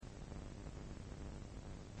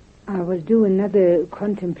I will do another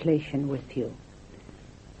contemplation with you,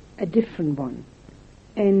 a different one.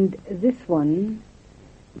 And this one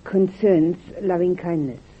concerns loving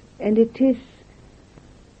kindness. And it is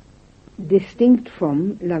distinct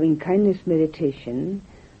from loving kindness meditation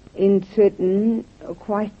in certain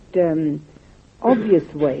quite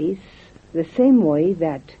obvious ways, the same way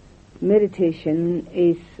that meditation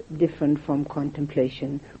is different from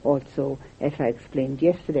contemplation also, as I explained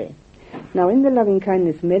yesterday. Now, in the loving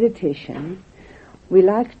kindness meditation, we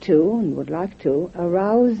like to, and would like to,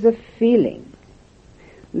 arouse the feeling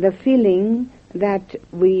that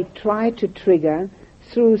we try to trigger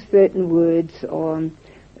through certain words or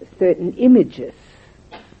certain images.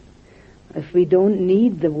 If we don't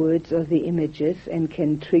need the words or the images and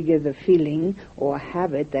can trigger the feeling or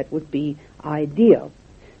habit, that would be ideal.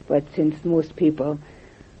 But since most people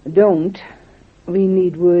don't, we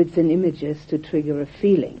need words and images to trigger a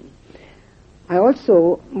feeling. I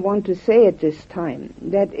also want to say at this time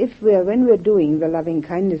that when we're doing the loving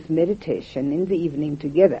kindness meditation in the evening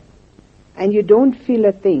together, and you don't feel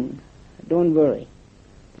a thing, don't worry.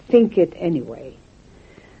 Think it anyway.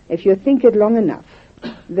 If you think it long enough,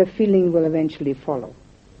 the feeling will eventually follow.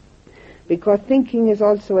 Because thinking is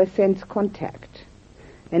also a sense contact.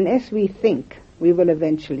 And as we think, we will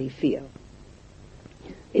eventually feel.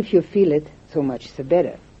 If you feel it, so much the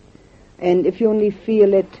better. And if you only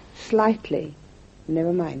feel it slightly,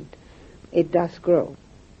 never mind. It does grow.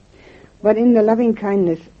 But in the loving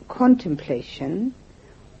kindness contemplation,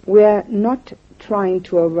 we're not trying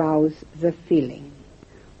to arouse the feeling.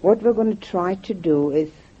 What we're going to try to do is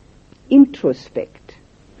introspect.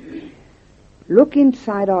 Look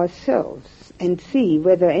inside ourselves and see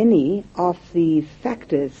whether any of these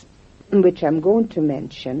factors which I'm going to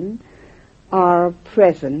mention are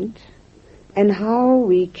present and how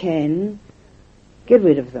we can get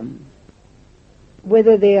rid of them.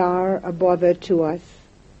 Whether they are a bother to us,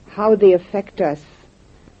 how they affect us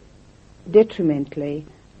detrimentally,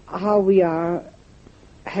 how we are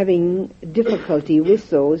having difficulty with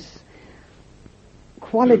those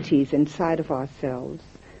qualities inside of ourselves,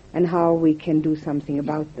 and how we can do something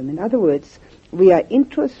about them. In other words, we are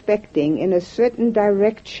introspecting in a certain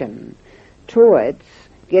direction towards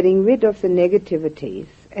getting rid of the negativities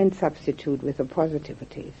and substitute with the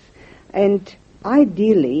positivities. And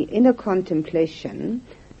ideally, in a contemplation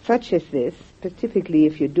such as this, specifically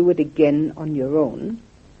if you do it again on your own,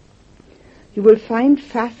 you will find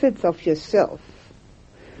facets of yourself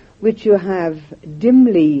which you have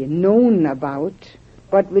dimly known about,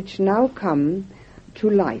 but which now come to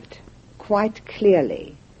light quite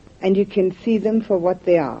clearly, and you can see them for what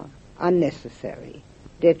they are, unnecessary,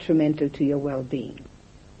 detrimental to your well-being.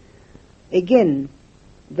 Again,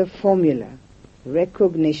 the formula,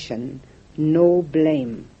 recognition, no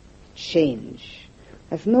blame, change.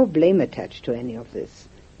 There's no blame attached to any of this.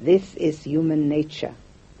 This is human nature.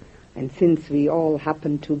 And since we all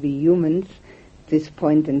happen to be humans, at this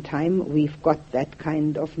point in time, we've got that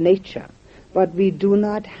kind of nature. But we do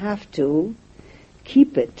not have to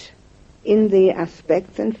keep it in the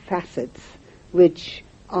aspects and facets which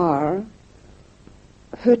are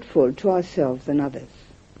hurtful to ourselves and others.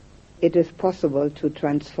 It is possible to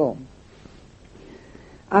transform.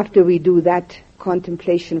 After we do that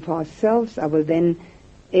contemplation for ourselves, I will then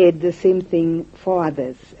add the same thing for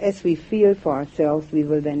others. As we feel for ourselves, we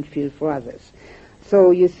will then feel for others.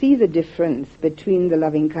 So you see the difference between the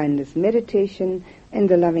loving kindness meditation and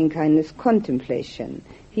the loving kindness contemplation.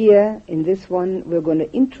 Here, in this one, we're going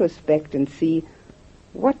to introspect and see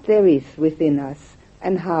what there is within us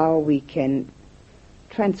and how we can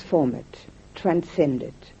transform it, transcend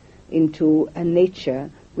it into a nature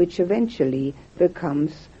which eventually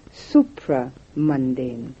becomes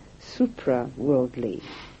supra-mundane, supra-worldly.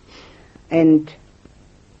 And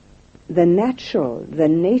the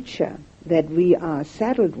nature that we are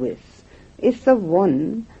saddled with is the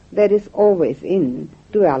one that is always in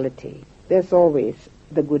duality. There's always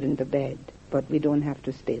the good and the bad, but we don't have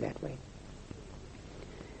to stay that way.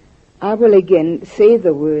 I will again say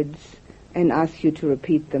the words and ask you to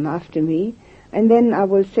repeat them after me, and then I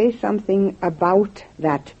will say something about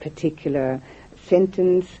that particular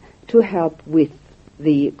sentence to help with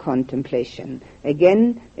the contemplation.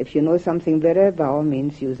 Again, if you know something better, by all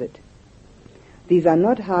means use it. These are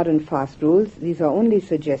not hard and fast rules, these are only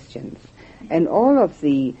suggestions. And all of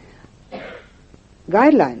the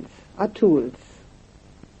guidelines are tools.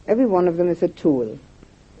 Every one of them is a tool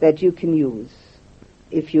that you can use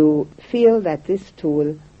if you feel that this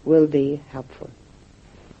tool will be helpful.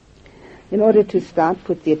 In order to start,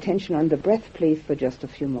 put the attention on the breath, please, for just a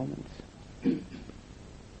few moments.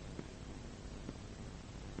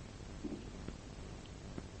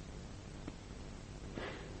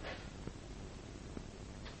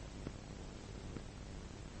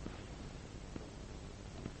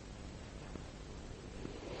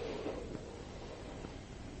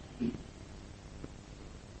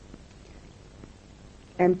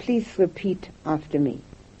 And please repeat after me.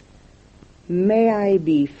 May I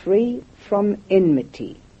be free from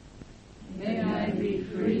enmity. May I be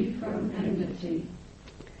free from enmity.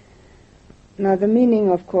 Now the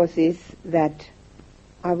meaning, of course, is that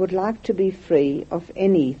I would like to be free of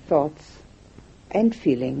any thoughts and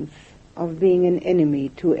feelings of being an enemy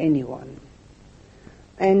to anyone.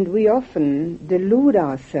 And we often delude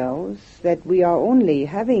ourselves that we are only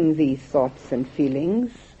having these thoughts and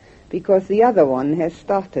feelings because the other one has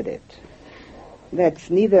started it. That's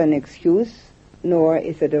neither an excuse nor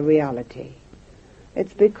is it a reality.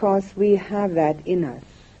 It's because we have that in us.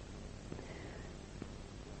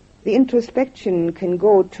 The introspection can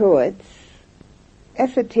go towards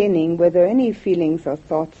ascertaining whether any feelings or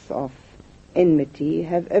thoughts of enmity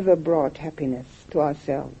have ever brought happiness to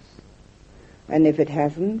ourselves. And if it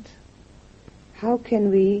hasn't, how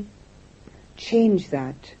can we change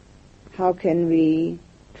that? How can we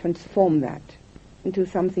transform that into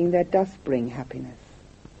something that does bring happiness?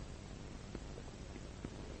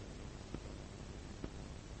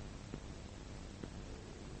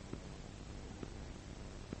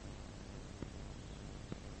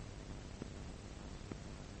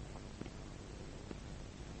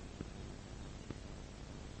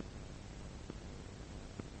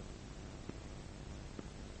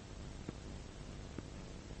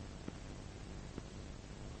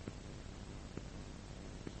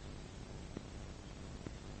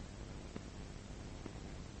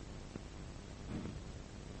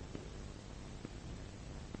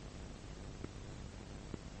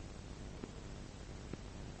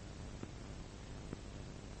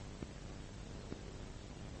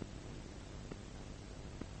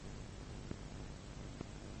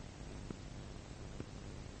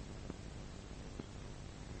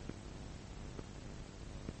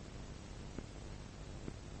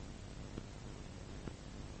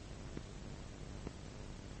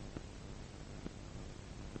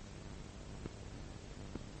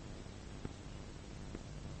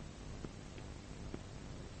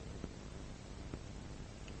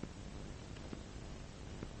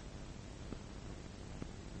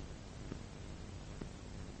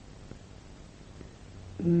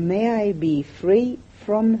 May I be free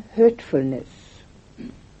from hurtfulness.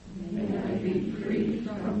 May I be free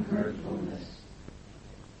from hurtfulness.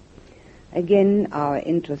 Again, our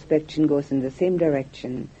introspection goes in the same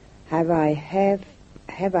direction. Have I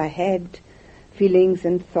had feelings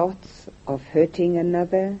and thoughts of hurting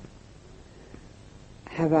another?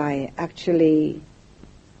 Have I actually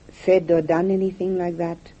said or done anything like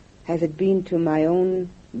that? Has it been to my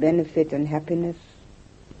own benefit and happiness?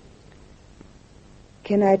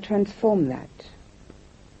 Can I transform that?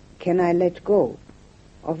 Can I let go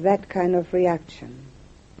of that kind of reaction?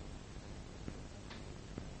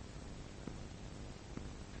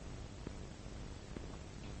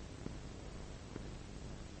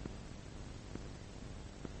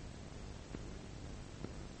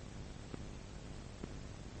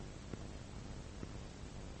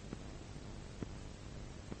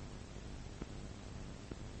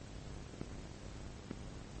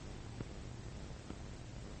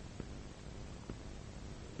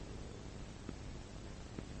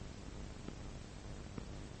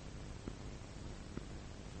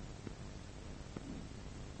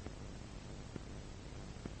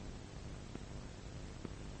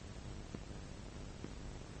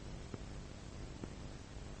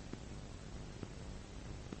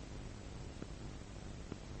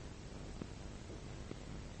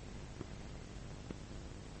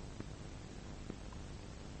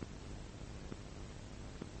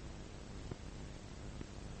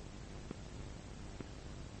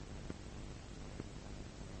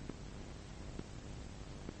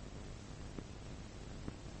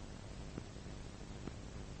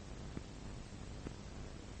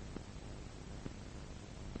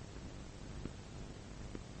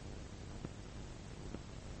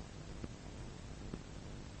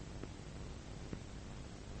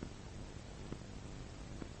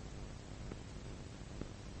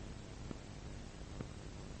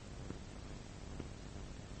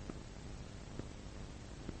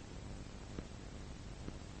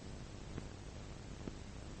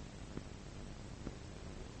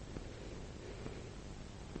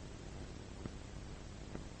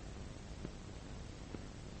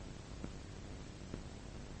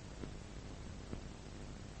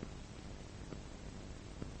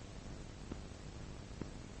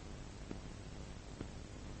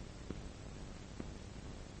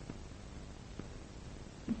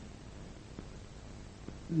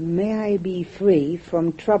 May I be free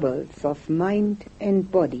from troubles of mind and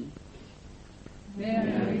body. May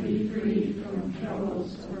I be free from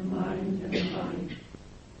troubles of mind and body.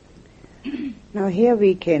 Now here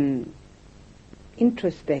we can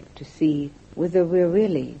introspect to see whether we're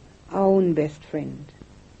really our own best friend,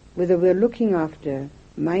 whether we're looking after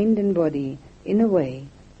mind and body in a way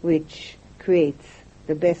which creates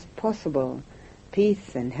the best possible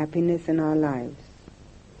peace and happiness in our lives.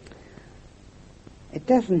 It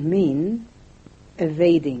doesn't mean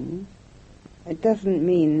evading. It doesn't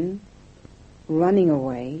mean running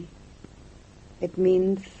away. It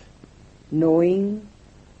means knowing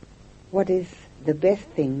what is the best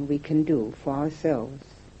thing we can do for ourselves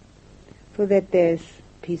so that there's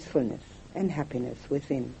peacefulness and happiness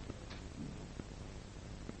within.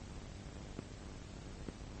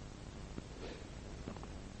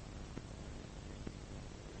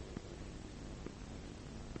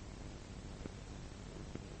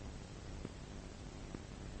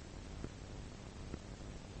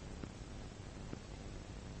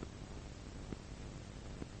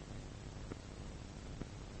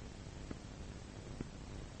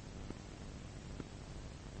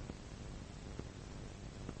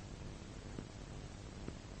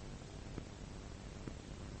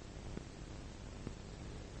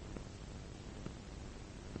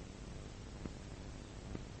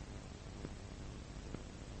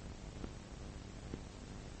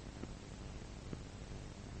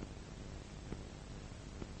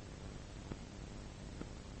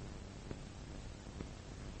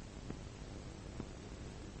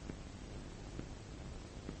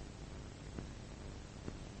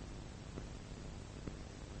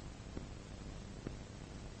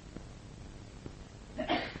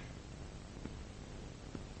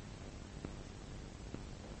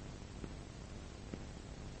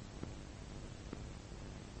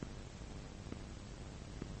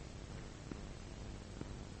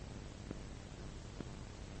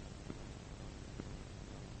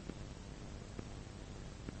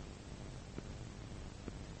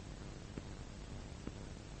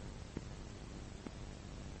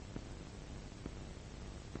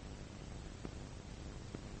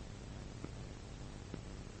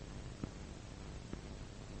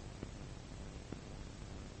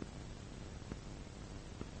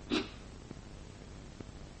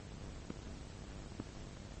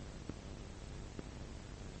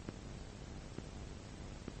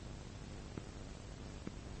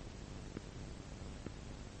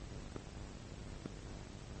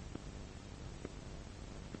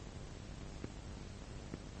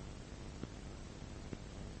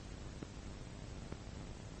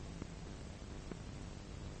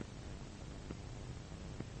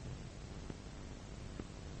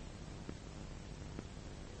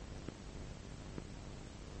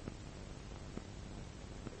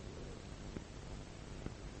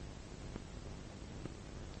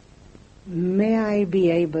 May I be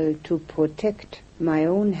able to protect my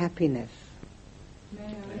own happiness. May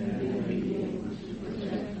I be able to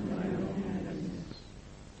protect my own happiness.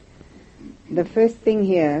 The first thing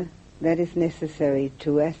here that is necessary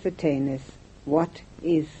to ascertain is, what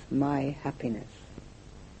is my happiness?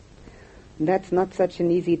 That's not such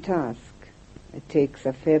an easy task. It takes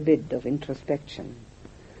a fair bit of introspection.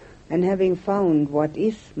 And having found what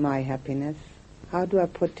is my happiness, how do I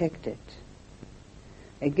protect it?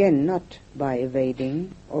 Again, not by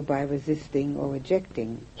evading or by resisting or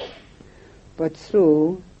rejecting, but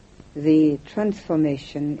through the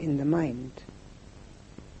transformation in the mind.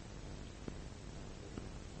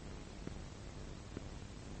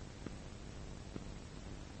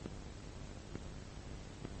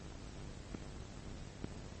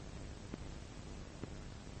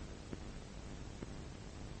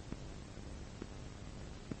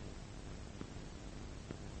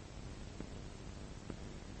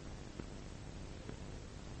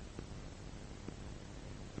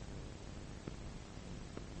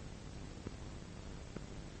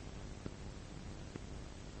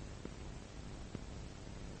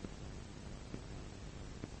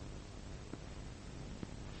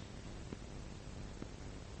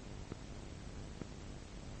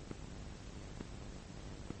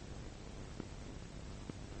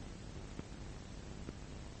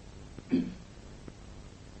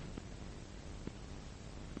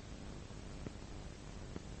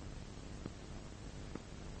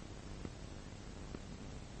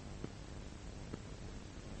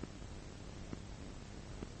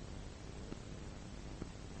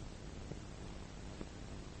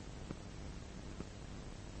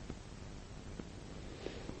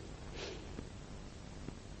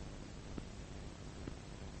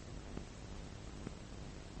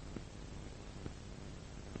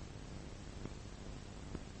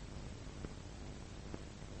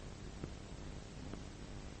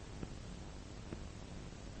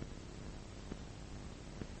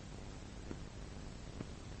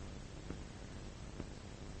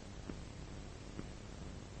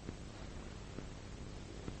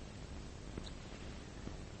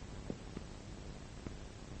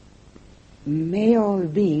 May all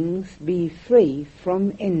beings be free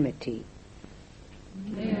from enmity.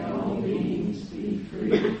 May all beings be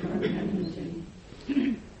free from enmity.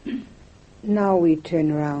 Now we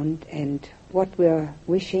turn around, and what we are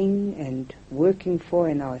wishing and working for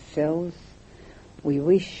in ourselves, we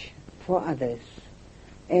wish for others.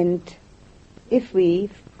 And if we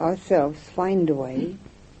ourselves find a way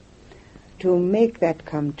to make that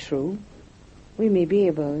come true, we may be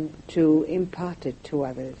able to impart it to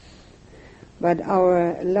others. But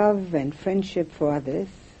our love and friendship for others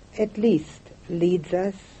at least leads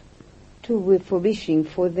us to for wishing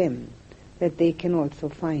for them that they can also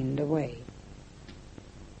find a way.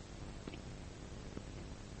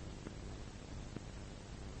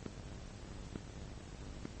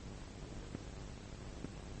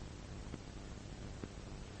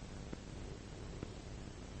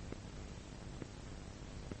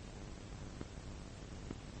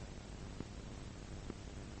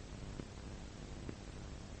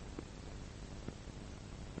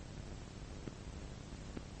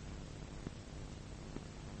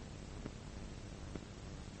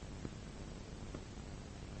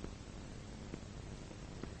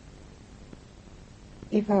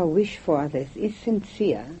 If our wish for others is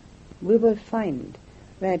sincere, we will find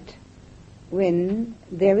that when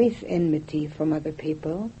there is enmity from other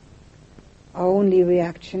people, our only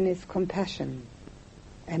reaction is compassion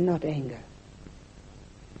and not anger.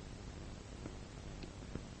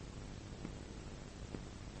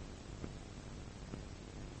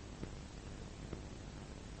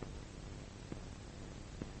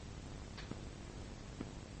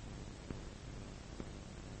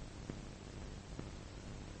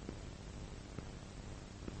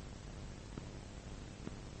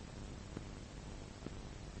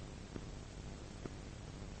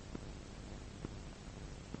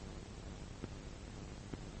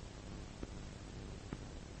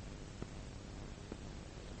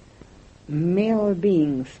 May all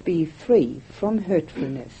beings be free from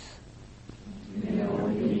hurtfulness. May all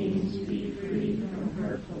beings be free from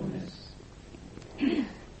hurtfulness.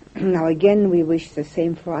 Now again we wish the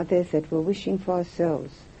same for others that we're wishing for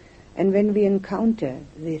ourselves. And when we encounter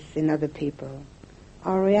this in other people,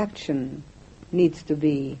 our reaction needs to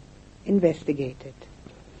be investigated.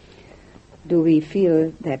 Do we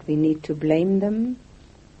feel that we need to blame them?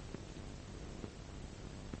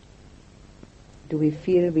 Do we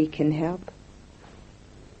feel we can help?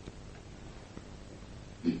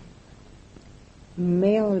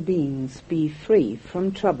 May all beings be free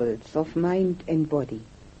from troubles of mind and body.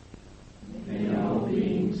 May all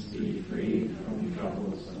beings be free from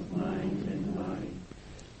troubles of mind and body.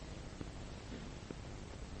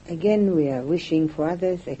 Again, we are wishing for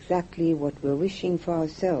others exactly what we're wishing for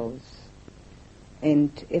ourselves.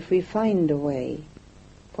 And if we find a way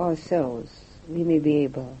for ourselves, we may be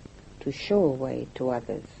able to show a way to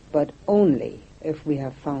others, but only if we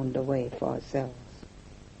have found a way for ourselves.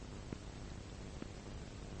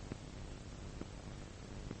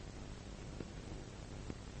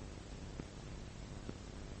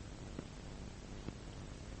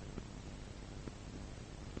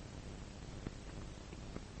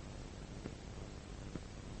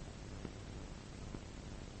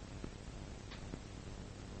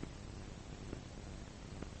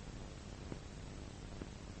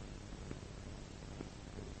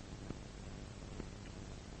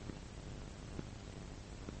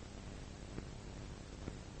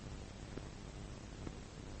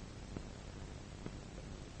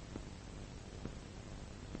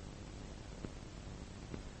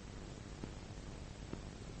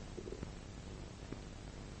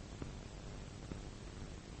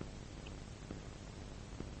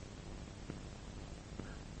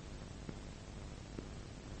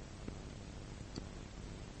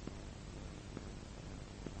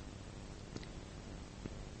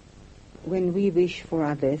 When we wish for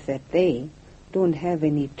others that they don't have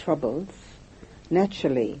any troubles,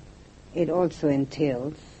 naturally it also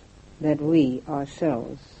entails that we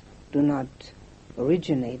ourselves do not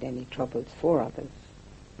originate any troubles for others.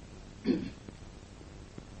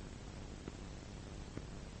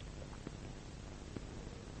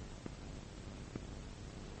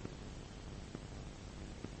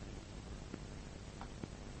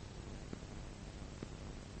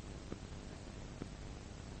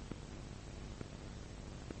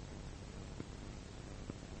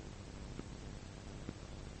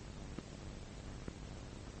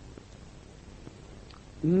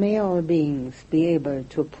 May all beings be able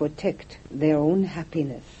to protect their own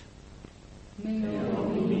happiness. May all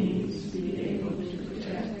beings be able to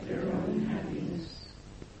protect their own happiness.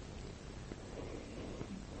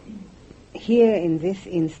 Here in this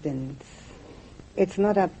instance, it's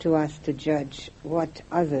not up to us to judge what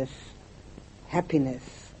others'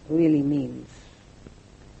 happiness really means.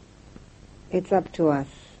 It's up to us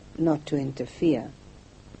not to interfere.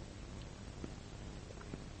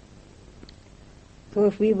 So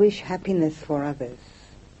if we wish happiness for others,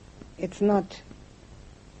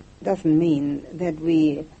 doesn't mean that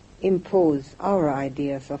we impose our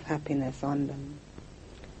ideas of happiness on them.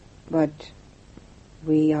 But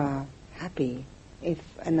we are happy if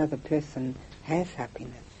another person has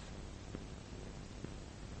happiness.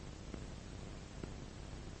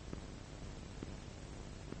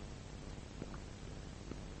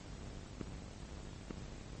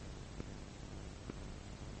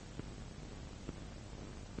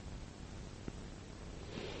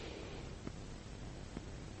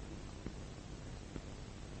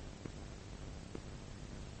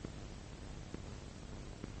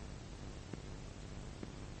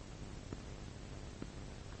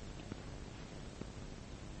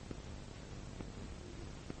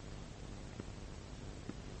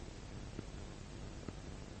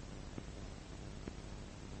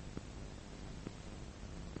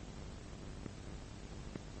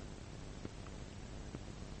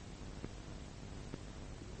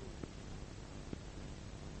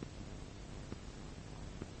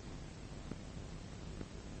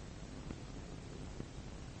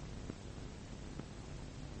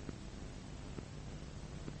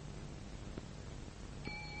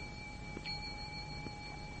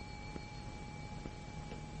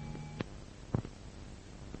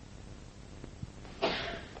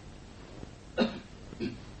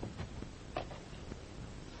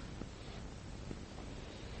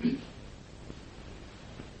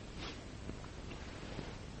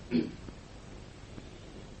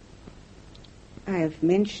 I have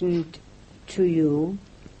mentioned to you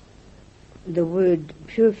the word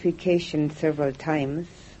purification several times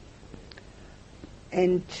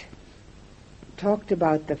and talked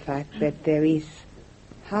about the fact that there is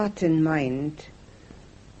heart and mind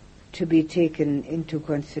to be taken into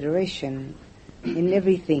consideration in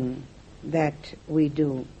everything that we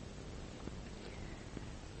do.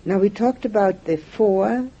 Now we talked about the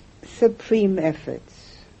 4 supreme efforts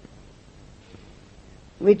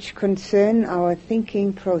which concern our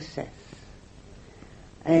thinking process,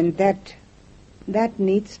 and that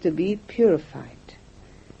needs to be purified.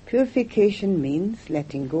 Purification means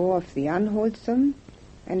letting go of the unwholesome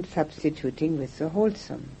and substituting with the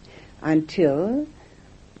wholesome, until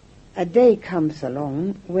a day comes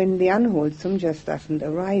along when the unwholesome just doesn't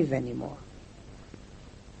arise anymore.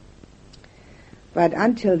 But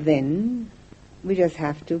until then, we just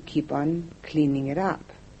have to keep on cleaning it up.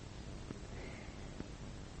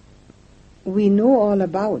 We know all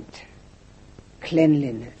about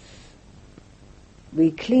cleanliness. We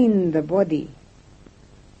clean the body.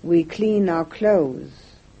 We clean our clothes.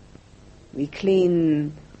 We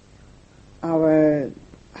clean our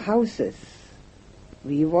houses.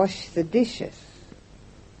 We wash the dishes.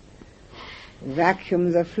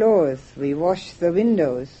 Vacuum the floors. We wash the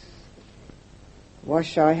windows.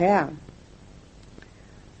 Wash our hair.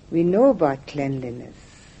 We know about cleanliness.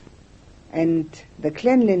 And the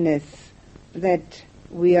cleanliness that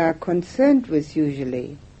we are concerned with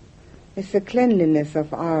usually is the cleanliness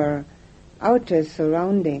of our outer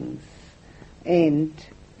surroundings and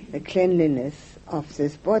the cleanliness of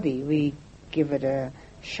this body. We give it a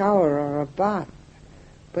shower or a bath.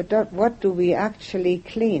 But what do we actually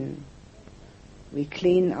clean? We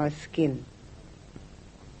clean our skin.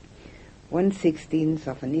 1/16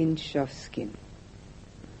 of an inch of skin.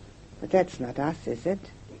 But that's not us, is it?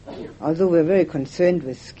 Although we're very concerned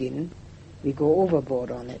with skin, we go overboard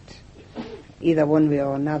on it, either one way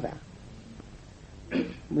or another.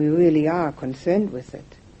 We really are concerned with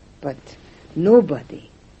it. But nobody,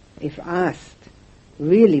 if asked,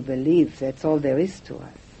 really believes that's all there is to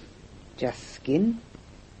us. Just skin.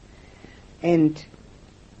 And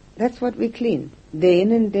that's what we clean, day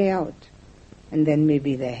in and day out. And then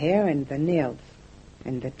maybe the hair and the nails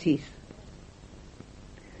and the teeth.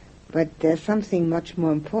 But there's something much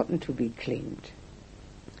more important to be cleaned.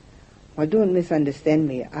 Well, don't misunderstand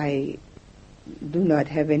me. I do not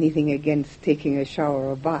have anything against taking a shower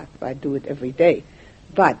or bath. I do it every day.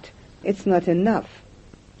 But it's not enough.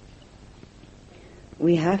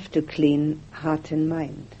 We have to clean heart and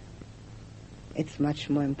mind. It's much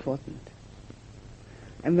more important.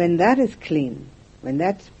 And when that is clean, when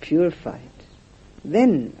that's purified,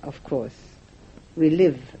 then, of course, we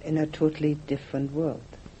live in a totally different world.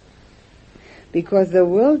 Because the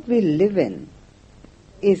world we live in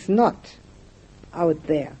is not out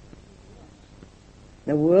there.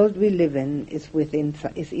 The world we live in is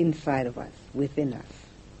inside of us, within us.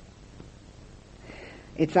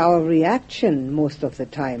 It's our reaction most of the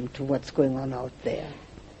time to what's going on out there.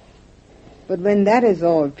 But when that is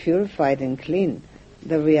all purified and clean,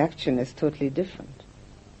 the reaction is totally different.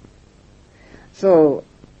 So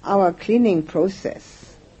our cleaning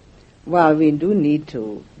process, while we do need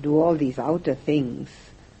to do all these outer things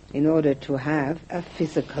in order to have a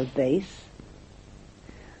physical base,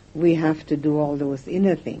 we have to do all those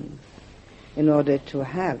inner things in order to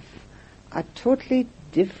have a totally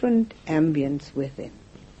different ambience within.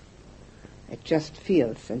 It just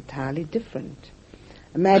feels entirely different.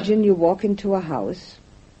 Imagine you walk into a house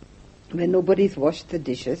where nobody's washed the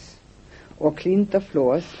dishes, or cleaned the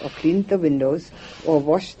floors, or cleaned the windows, or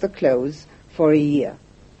washed the clothes for a year.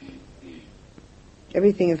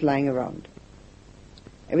 Everything is lying around.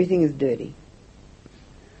 Everything is dirty.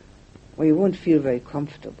 Well, you won't feel very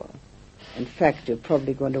comfortable. In fact, you're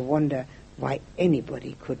probably going to wonder why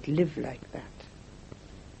anybody could live like that.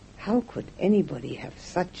 How could anybody have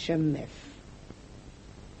such a mess?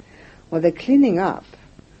 Well, the cleaning up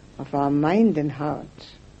of our mind and heart,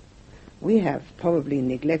 we have probably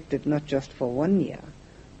neglected not just for 1 year,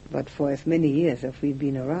 but for as many years as we've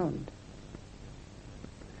been around.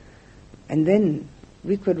 And then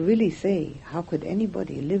we could really say, how could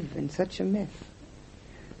anybody live in such a mess?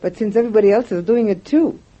 But since everybody else is doing it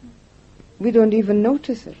too, we don't even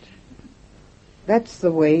notice it. That's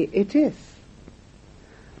the way it is.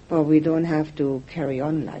 But we don't have to carry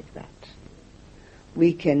on like that.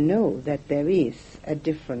 We can know that there is a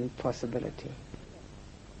different possibility.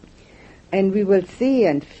 And we will see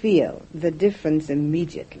and feel the difference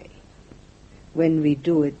immediately when we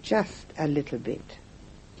do it just a little bit.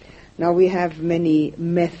 Now we have many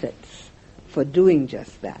methods for doing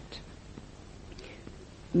just that.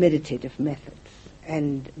 Meditative methods.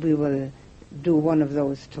 And we will do one of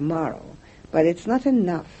those tomorrow. But it's not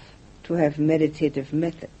enough to have meditative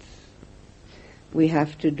methods. We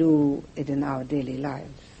have to do it in our daily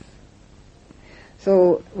lives.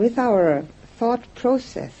 So with our thought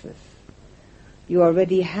processes, you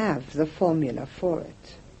already have the formula for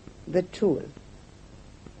it, the tool,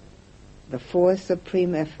 the 4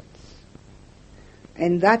 supreme efforts.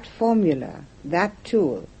 And that formula, that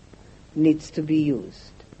tool, needs to be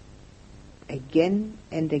used again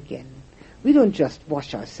and again. We don't just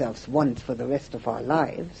wash ourselves once for the rest of our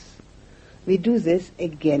lives. We do this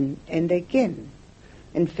again and again.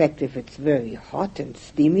 In fact, if it's very hot and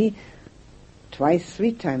steamy, twice,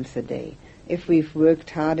 3 times a day. If we've worked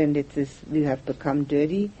hard and we have become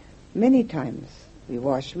dirty, many times we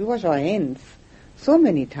wash our hands so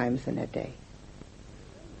many times in a day.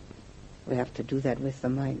 We have to do that with the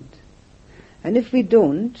mind. And if we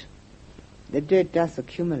don't, the dirt does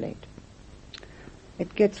accumulate.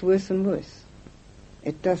 It gets worse and worse.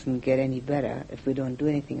 It doesn't get any better if we don't do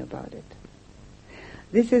anything about it.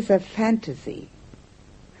 This is a fantasy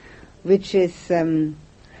which is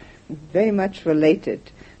very much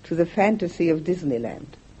related to the fantasy of Disneyland.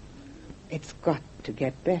 It's got to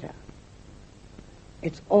get better.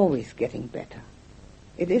 It's always getting better.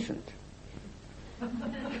 It isn't.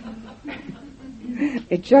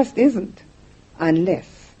 It just isn't,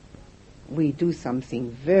 unless we do something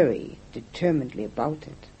very determinedly about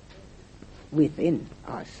it within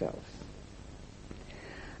ourselves.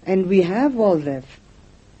 And we have all the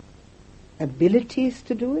abilities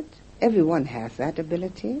to do it. Everyone has that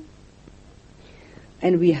ability.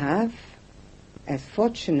 And we have, as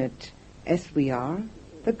fortunate as we are,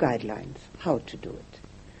 the guidelines how to do it.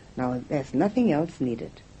 Now, there's nothing else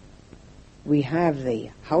needed. We have the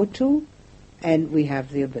how to, and we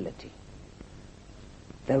have the ability.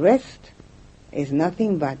 The rest is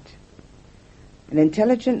nothing but an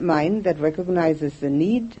intelligent mind that recognizes the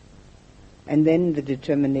need and then the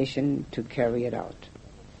determination to carry it out.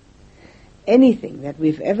 Anything that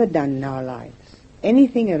we've ever done in our lives,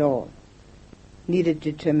 anything at all, needed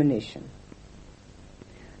determination.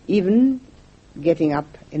 Even getting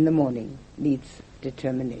up in the morning needs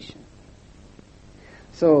determination.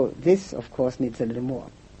 So this, of course, needs a little more.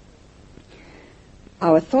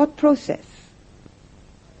 Our thought process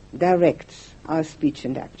directs our speech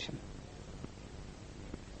and action.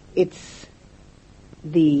 It's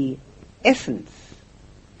the essence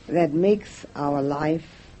that makes our life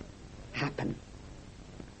happen.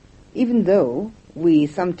 Even though we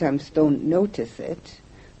sometimes don't notice it,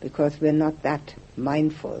 because we're not that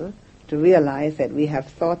mindful to realize that we have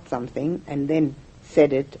thought something and then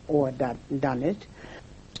said it or done it,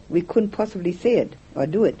 we couldn't possibly say it or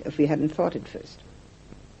do it if we hadn't thought it first.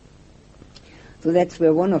 So that's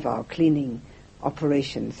where one of our cleaning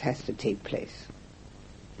operations has to take place.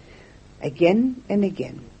 Again and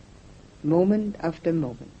again, moment after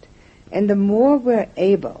moment. And the more we're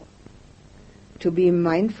able to be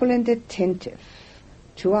mindful and attentive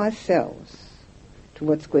to ourselves, to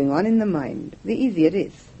what's going on in the mind, the easier it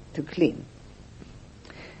is to clean.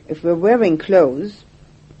 If we're wearing clothes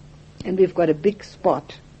and we've got a big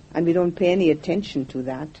spot and we don't pay any attention to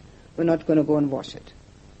that, we're not going to go and wash it.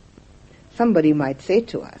 Somebody might say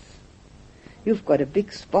to us, "You've got a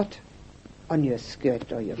big spot on your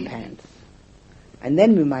skirt or your pants," and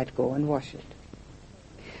then we might go and wash it.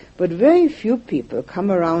 But very few people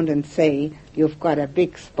come around and say, "You've got a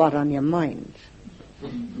big spot on your mind."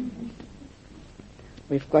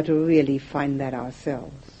 We've got to really find that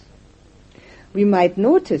ourselves. We might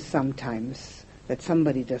notice sometimes that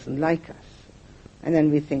somebody doesn't like us, and then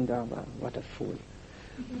we think, "Oh, well, what a fool."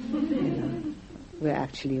 We're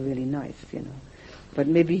actually really nice, But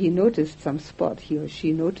maybe he noticed some spot, he or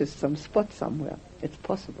she noticed some spot somewhere. It's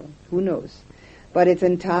possible. Who knows? But it's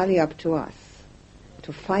entirely up to us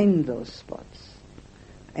to find those spots.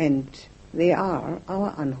 And they are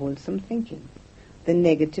our unwholesome thinking, the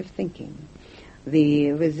negative thinking,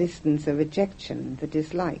 the resistance, the rejection, the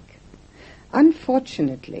dislike.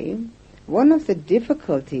 Unfortunately, one of the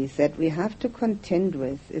difficulties that we have to contend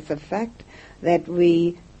with is the fact that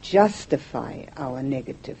we justify our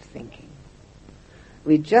negative thinking.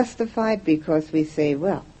 We justify it because we say,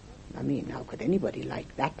 "Well, how could anybody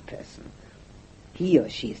like that person? He or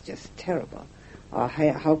she is just terrible." Or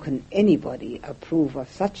how can anybody approve of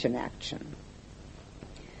such an action?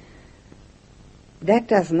 That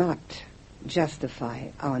does not justify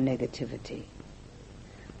our negativity.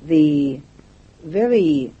 The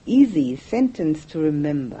very easy sentence to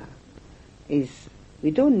remember is, we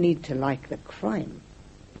don't need to like the crime,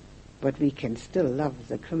 but we can still love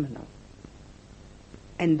the criminal.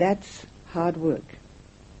 And that's hard work.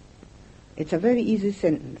 It's a very easy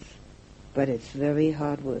sentence, but it's very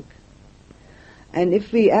hard work. And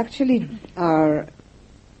if we actually are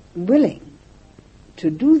willing to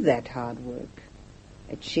do that hard work,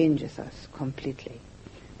 it changes us completely.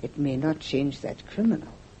 It may not change that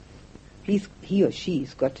criminal. He or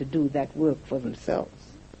she's got to do that work for themselves.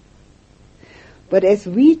 But as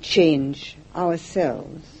we change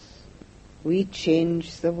ourselves, we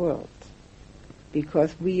change the world,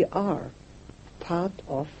 because we are part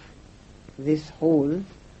of this whole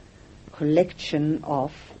collection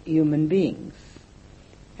of human beings.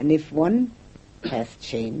 And if one has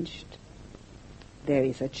changed, there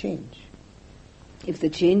is a change. If the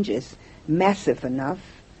change is massive enough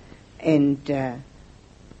and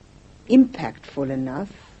impactful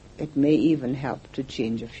enough, it may even help to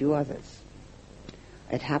change a few others.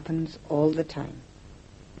 It happens all the time.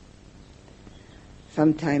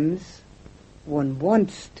 Sometimes one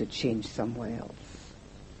wants to change somewhere else.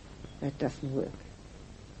 That doesn't work.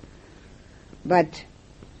 But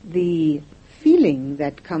the feeling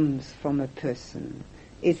that comes from a person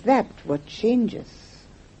is that what changes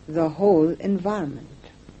the whole environment.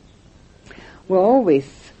 We're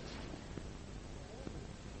always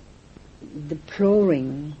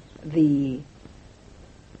deploring the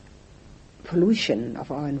pollution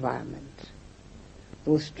of our environment.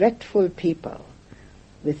 Those dreadful people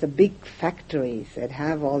with the big factories that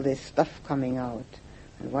have all this stuff coming out.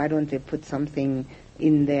 And why don't they put something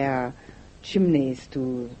in their chimneys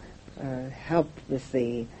to help with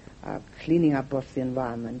the cleaning up of the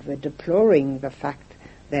environment? We're deploring the fact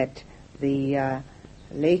that the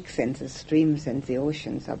lakes and the streams and the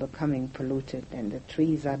oceans are becoming polluted, and the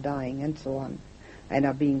trees are dying and so on, and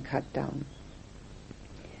are being cut down.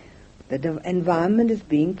 The environment is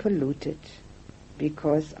being polluted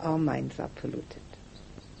because our minds are polluted.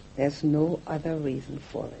 There's no other reason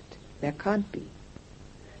for it. There can't be.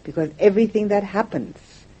 Because everything that happens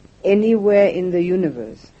anywhere in the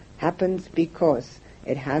universe happens because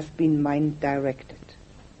it has been mind-directed.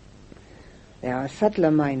 There are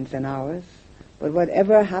subtler minds than ours, but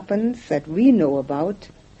whatever happens that we know about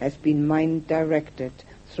has been mind-directed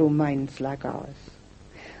through minds like ours.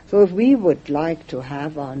 So if we would like to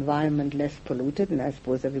have our environment less polluted, and I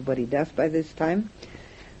suppose everybody does by this time,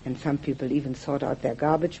 and some people even sort out their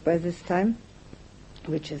garbage by this time,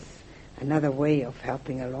 which is another way of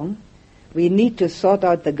helping along, we need to sort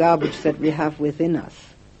out the garbage that we have within us.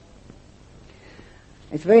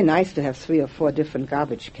 It's very nice to have 3 or 4 different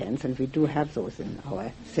garbage cans, and we do have those in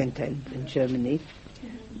our center in Germany.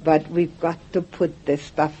 But we've got to put the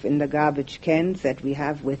stuff in the garbage cans that we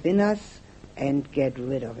have within us and get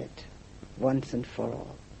rid of it once and for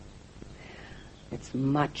all. It's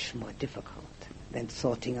much more difficult than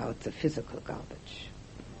sorting out the physical garbage.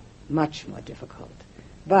 Much more difficult.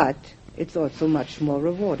 But it's also much more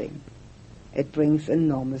rewarding. It brings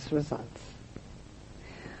enormous results.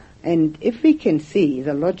 And if we can see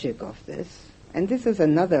the logic of this, and this is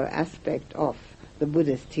another aspect of the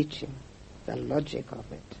Buddha's teaching, the logic of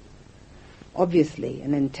it. Obviously,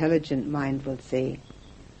 an intelligent mind will say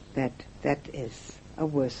that that is a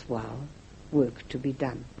worthwhile work to be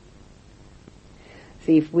done.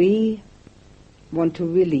 See, if we want to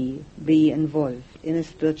really be involved in a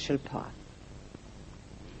spiritual path,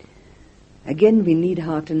 again we need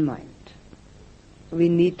heart and mind. We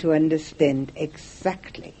need to understand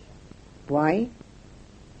exactly why,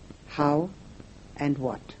 how, and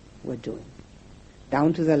what we're doing,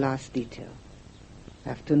 down to the last detail. We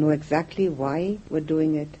have to know exactly why we're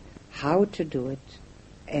doing it, how to do it,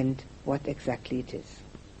 and what exactly it is.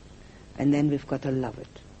 And then we've got to love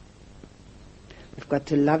it. We've got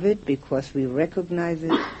to love it because we recognize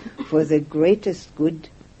it for the greatest good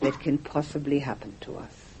that can possibly happen to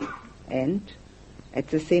us. And at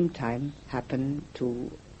the same time happen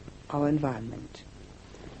to our environment.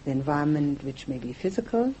 The environment which may be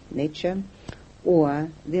physical, nature, or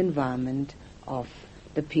the environment of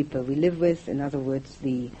the people we live with, in other words,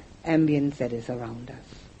 the ambience that is around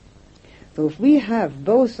us. So if we have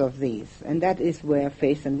both of these, and that is where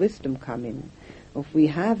faith and wisdom come in, if we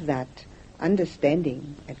have that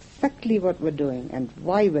understanding exactly what we're doing and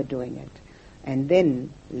why we're doing it, and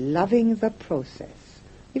then loving the process,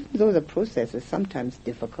 even though the process is sometimes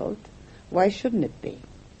difficult, why shouldn't it be?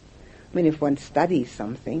 I mean, if one studies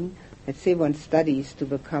something, let's say one studies to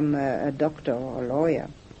become a doctor or a lawyer,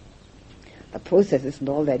 the process isn't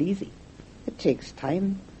all that easy. It takes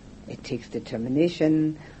time, it takes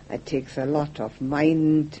determination, it takes a lot of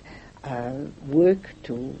mind work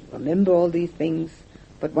to remember all these things,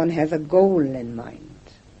 but one has a goal in mind,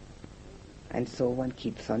 and so one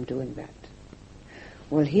keeps on doing that.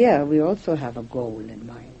 Well, here we also have a goal in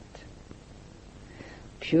mind.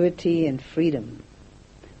 Purity and freedom,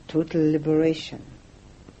 total liberation.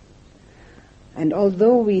 And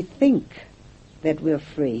although we think that we're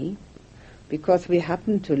free, because we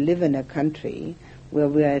happen to live in a country where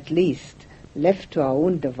we're at least left to our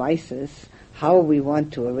own devices how we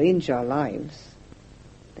want to arrange our lives,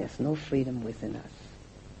 there's no freedom within us.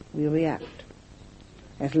 We react.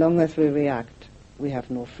 As long as we react, we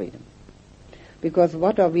have no freedom. Because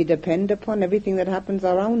what are we depend upon? Everything that happens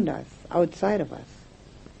around us, outside of us.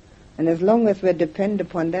 And as long as we depend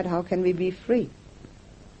upon that, how can we be free?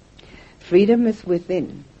 Freedom is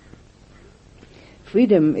within.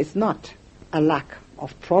 Freedom is not a lack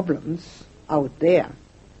of problems out there.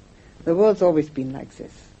 The world's always been like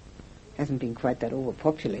this. Hasn't been quite that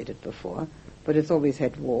overpopulated before, but it's always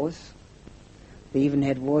had wars. They even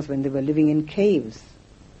had wars when they were living in caves,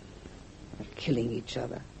 killing each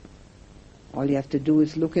other. All you have to do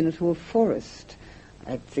is look into a forest,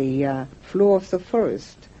 at the floor of the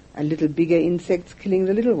forest, and little bigger insects killing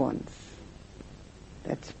the little ones.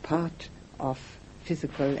 That's part of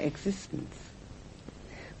physical existence.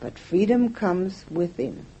 But freedom comes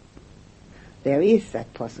within. There is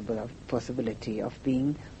that possibility of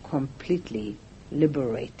being completely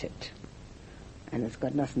liberated. And it's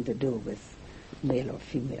got nothing to do with male or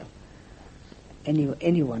female.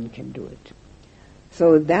 Anyone can do it.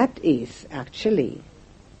 So that is actually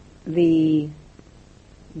the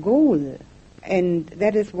goal, and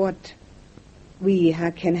that is what we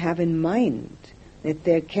can have in mind, that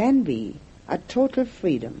there can be a total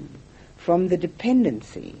freedom from the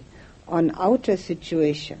dependency on outer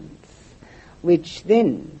situations, which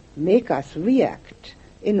then make us react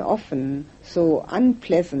in often so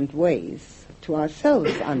unpleasant ways, to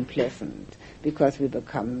ourselves unpleasant, because we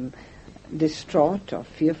become distraught or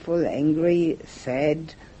fearful, angry,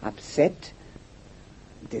 sad, upset,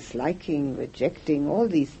 disliking, rejecting, all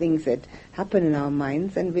these things that happen in our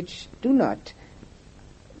minds and which do not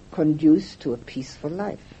conduce to a peaceful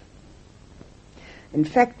life. In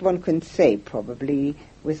fact, one can say, probably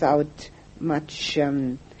without much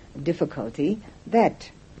difficulty, that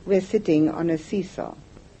we're sitting on a seesaw.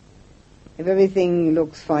 If everything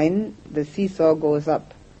looks fine, the seesaw goes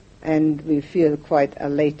up and we feel quite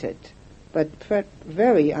elated, but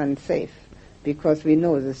very unsafe, because we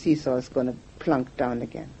know the seesaw is going to plunk down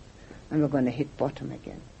again and we're going to hit bottom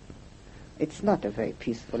again. It's not a very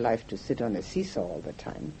peaceful life to sit on a seesaw all the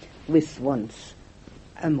time with one's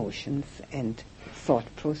emotions and thought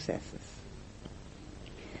processes.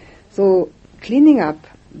 So cleaning up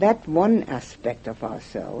that one aspect of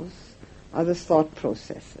ourselves are the thought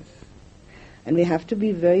processes. And we have to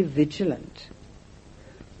be very vigilant,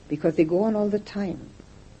 because they go on all the time.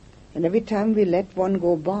 And every time we let one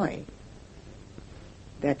go by,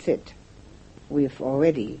 that's it. We've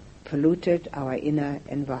already polluted our inner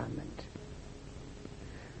environment.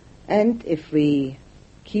 And if we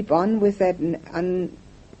keep on with that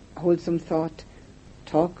unwholesome thought,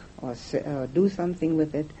 talk or do something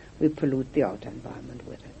with it, we pollute the outer environment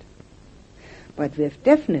with it. But we've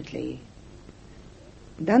definitely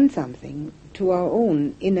done something to our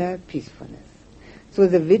own inner peacefulness. So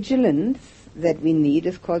the vigilance that we need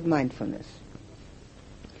is called mindfulness.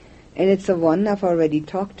 And it's the one I've already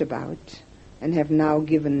talked about and have now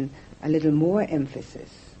given a little more emphasis.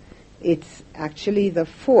 It's actually the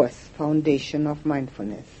fourth foundation of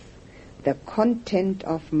mindfulness, the content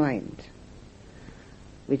of mind,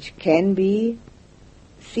 which can be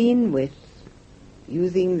seen with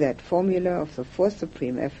using that formula of the four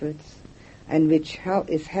supreme efforts, and which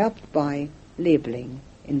is helped by labeling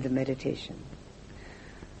in the meditation.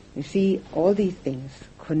 You see, all these things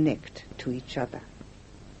connect to each other.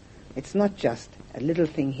 It's not just a little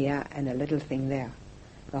thing here and a little thing there.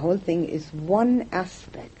 The whole thing is one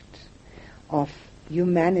aspect of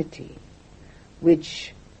humanity,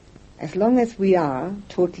 which, as long as we are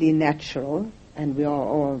totally natural, and we are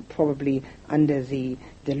all probably under the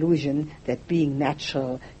delusion that being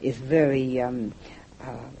natural is very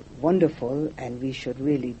wonderful and we should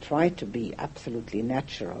really try to be absolutely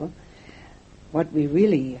natural, what we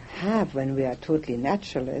really have when we are totally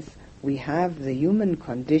naturalists, we have the human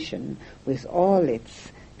condition with all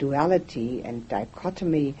its duality and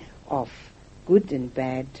dichotomy of good and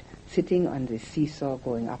bad sitting on the seesaw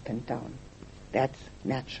going up and down. That's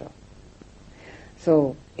natural.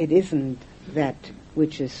 So it isn't that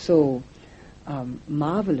which is so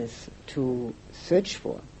marvelous to search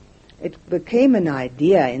for. It became an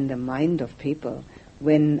idea in the mind of people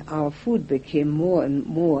when our food became more and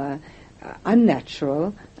more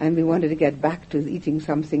unnatural, and we wanted to get back to eating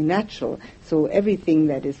something natural. So everything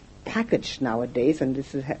that is packaged nowadays, and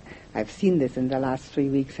this is I've seen this in the last 3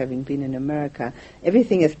 weeks having been in America,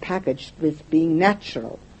 everything is packaged with being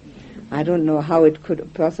natural. I don't know how it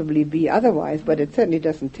could possibly be otherwise, but it certainly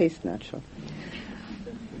doesn't taste natural.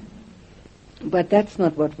 But that's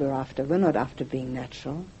not what we're after. We're not after being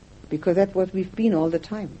natural, because that's what we've been all the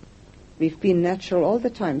time. We've been natural all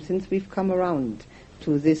the time since we've come around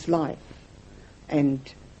to this life. And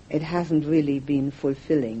it hasn't really been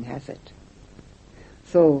fulfilling, has it?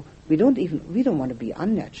 So we don't want to be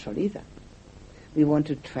unnatural either. We want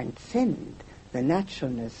to transcend the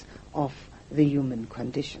naturalness of the human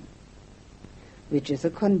condition, which is a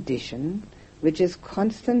condition which is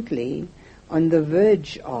constantly on the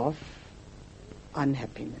verge of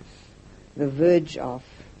unhappiness, the verge of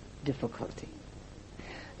difficulty.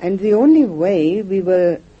 And the only way we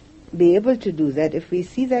will be able to do that, if we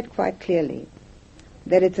see that quite clearly,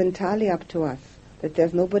 that it's entirely up to us, that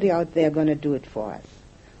there's nobody out there going to do it for us,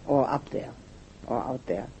 or up there, or out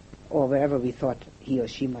there, or wherever we thought he or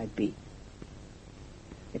she might be.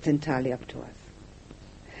 It's entirely up to us.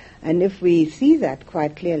 And if we see that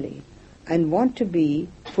quite clearly and want to be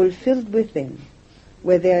fulfilled within,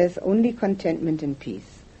 where there is only contentment and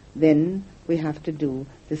peace, then we have to do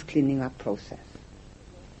this cleaning up process.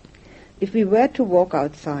 If we were to walk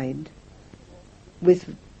outside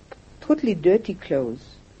with totally dirty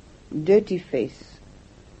clothes, dirty face,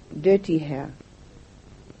 dirty hair,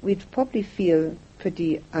 we'd probably feel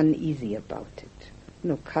pretty uneasy about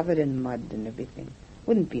it. Covered in mud and everything.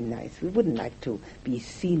 Wouldn't be nice. We wouldn't like to be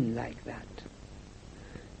seen like that.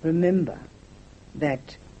 Remember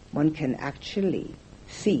that one can actually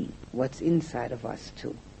see what's inside of us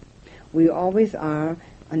too. We always are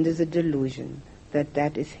under the delusion that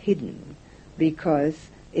that is hidden because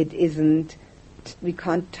it isn't, we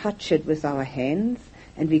can't touch it with our hands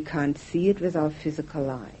and we can't see it with our physical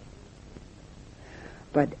eye.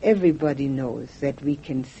 But everybody knows that we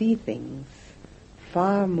can see things,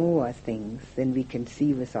 far more things than we can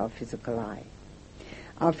see with our physical eye.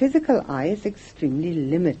 Our physical eye is extremely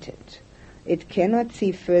limited. It cannot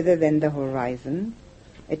see further than the horizon.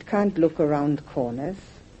 It can't look around corners.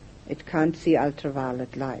 It can't see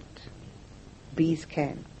ultraviolet light. Bees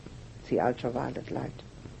can see ultraviolet light.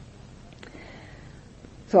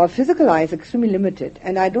 So our physical eye is extremely limited,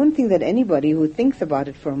 and I don't think that anybody who thinks about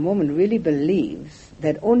it for a moment really believes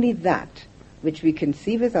that only that which we can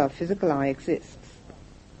see with our physical eye exists.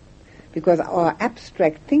 Because our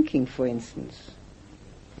abstract thinking, for instance,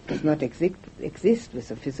 does not exist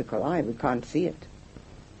with a physical eye. We can't see it.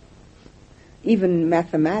 Even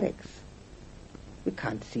mathematics, we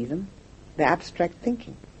can't see them. They're abstract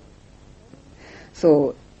thinking.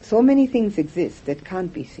 So many things exist that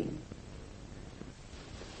can't be seen.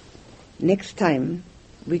 Next time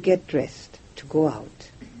we get dressed to go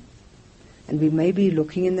out, and we may be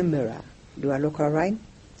looking in the mirror. Do I look all right?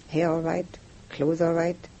 Hair all right? Clothes all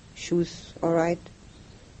right? Shoes all right?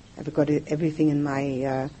 Have I got everything in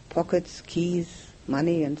my pockets, keys,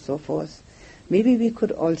 money, and so forth? Maybe we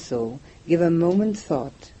could also give a moment's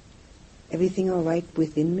thought everything all right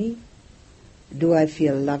within me? Do I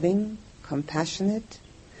feel loving, compassionate?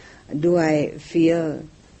 Do I feel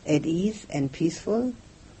at ease and peaceful?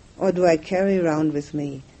 Or do I carry around with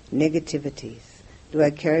me negativities? Do I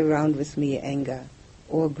carry around with me anger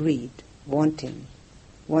or greed, wanting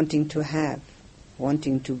to have,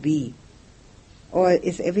 wanting to be? Or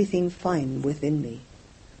is everything fine within me?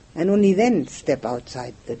 And only then step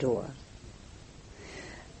outside the door.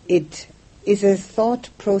 It is a thought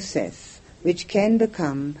process which can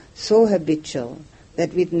become so habitual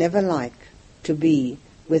that we'd never like to be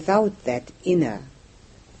without that inner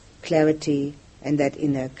clarity and that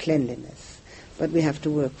inner cleanliness. But we have to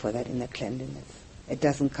work for that inner cleanliness. It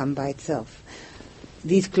doesn't come by itself.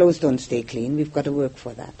 These clothes don't stay clean. We've got to work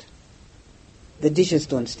for that. The dishes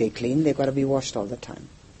don't stay clean. They've got to be washed all the time.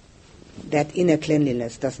 That inner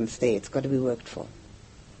cleanliness doesn't stay. It's got to be worked for.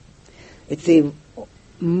 It's the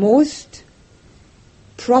most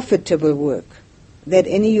profitable work that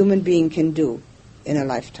any human being can do in a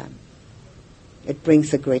lifetime. It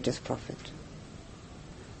brings the greatest profit.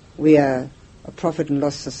 We are a profit and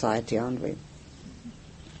loss society, aren't we?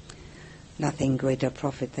 Nothing greater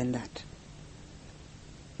profit than that.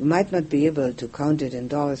 You might not be able to count it in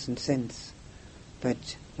dollars and cents,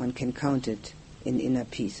 but one can count it in inner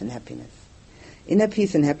peace and happiness. Inner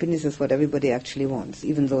peace and happiness is what everybody actually wants,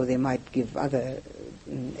 even though they might give other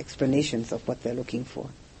explanations of what they're looking for.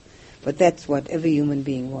 But that's what every human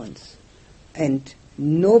being wants. And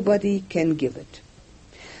nobody can give it.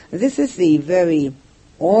 This is the very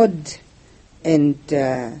odd and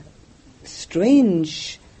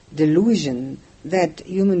strange delusion that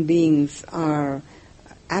human beings are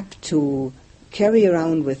apt to carry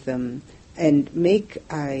around with them and make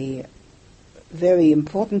a very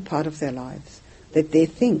important part of their lives, that they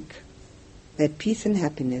think that peace and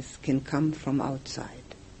happiness can come from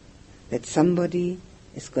outside, that somebody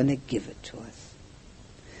is going to give it to us.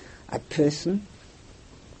 A person,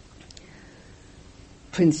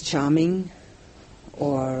 Prince Charming,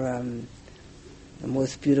 or the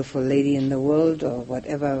most beautiful lady in the world, or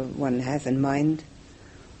whatever one has in mind,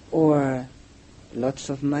 or lots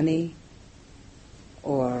of money,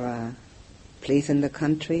 or a place in the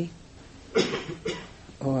country,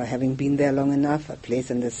 or having been there long enough, a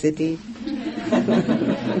place in the city,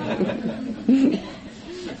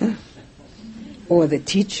 or the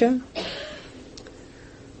teacher.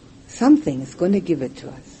 Something is going to give it to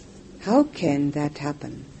us. How can that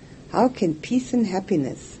happen? How can peace and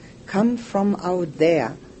happiness come from out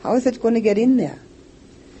there? How is it going to get in there?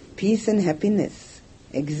 Peace and happiness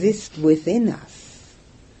exist within us.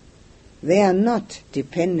 They are not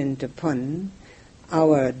dependent upon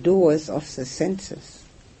our doors of the senses.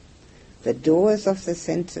 The doors of the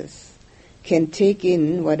senses can take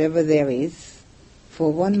in whatever there is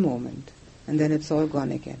for one moment, and then it's all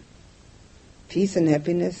gone again. Peace and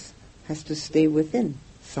happiness has to stay within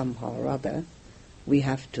somehow or other. We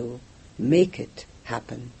have to make it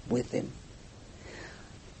happen within.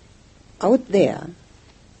 Out there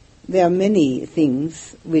are many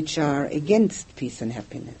things which are against peace and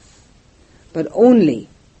happiness, but only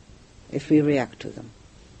if we react to them.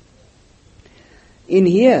 In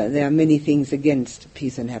here, there are many things against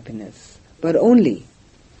peace and happiness, but only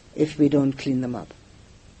if we don't clean them up.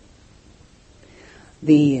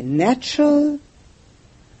 The natural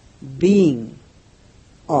being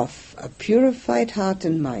of a purified heart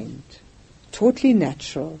and mind, totally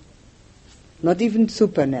natural, not even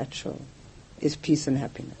supernatural, is peace and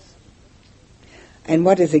happiness. And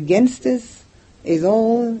what is against this is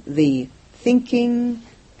all the thinking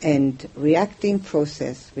and reacting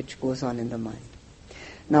process which goes on in the mind.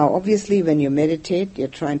 Now, obviously, when you meditate, you're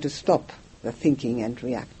trying to stop the thinking and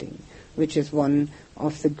reacting, which is one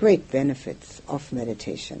of the great benefits of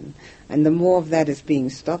meditation. And the more of that is being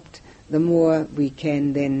stopped, the more we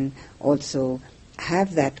can then also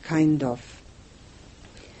have that kind of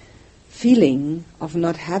feeling of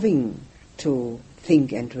not having to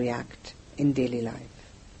think and react in daily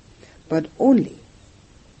life, but only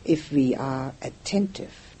if we are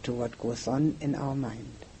attentive to what goes on in our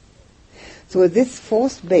mind. So this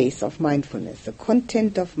fourth base of mindfulness, the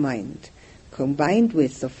content of mind, combined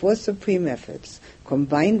with the four supreme efforts,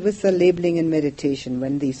 combined with the labeling and meditation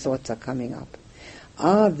when these thoughts are coming up,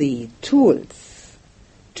 are the tools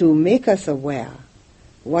to make us aware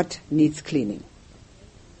what needs cleaning.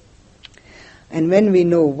 And when we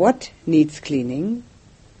know what needs cleaning,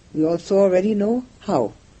 we also already know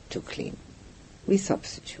how to clean. We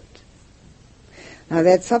substitute. Now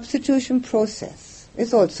that substitution process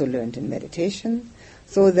is also learned in meditation,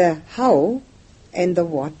 so the how and the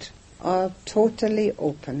what are totally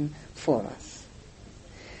open for us.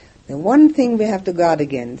 The one thing we have to guard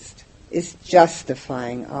against is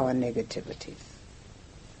justifying our negativities.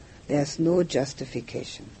 There's no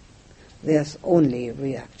justification. There's only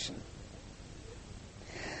reaction.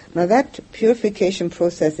 Now that purification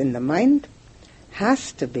process in the mind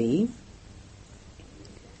has to be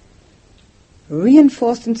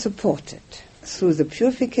reinforced and supported through the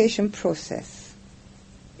purification process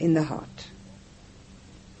in the heart.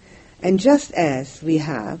 And just as we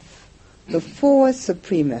have the 4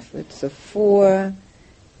 supreme efforts, the 4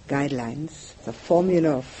 guidelines, the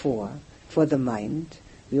formula of 4 for the mind,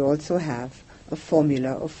 we also have a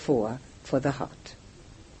formula of 4 for the heart.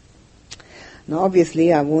 Now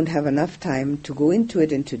obviously I won't have enough time to go into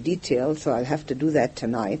it into detail, so I'll have to do that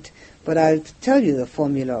tonight, but I'll tell you the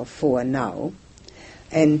formula of 4 now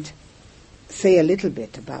and say a little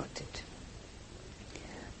bit about it.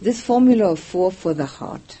 This formula of 4 for the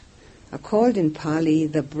heart are called in Pali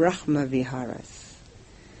the Brahma Viharas.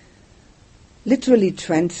 Literally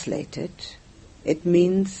translated, it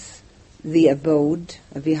means the abode.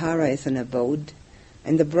 A vihara is an abode,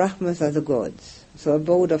 and the Brahmas are the gods, so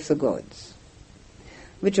abode of the gods,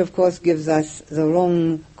 which of course gives us the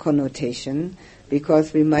wrong connotation,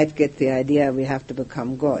 because we might get the idea we have to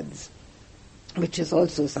become gods, which is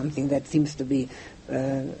also something that seems to be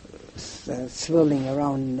swirling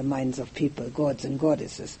around in the minds of people, gods and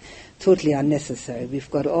goddesses. Totally unnecessary. We've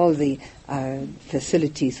got all the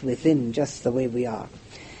facilities within just the way we are.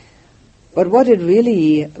 But what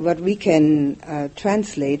we can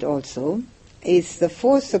translate also is the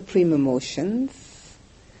 4 supreme emotions.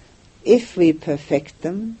 If we perfect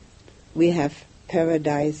them, we have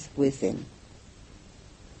paradise within.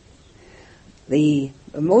 The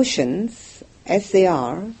emotions, as they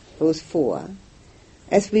are, those 4,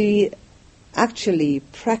 as we actually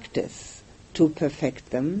practice to perfect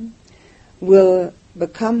them, will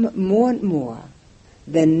become more and more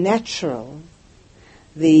the natural,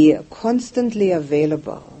 the constantly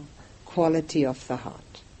available quality of the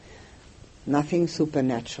heart. Nothing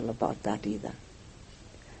supernatural about that either.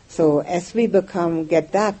 So as we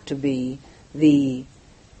get that to be the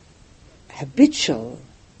habitual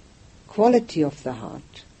quality of the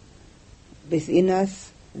heart, within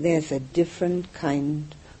us there's a different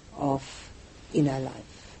kind of inner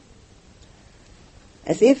life.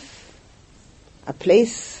 As if a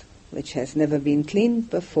place which has never been cleaned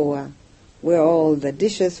before, where all the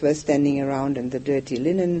dishes were standing around and the dirty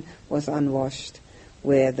linen was unwashed,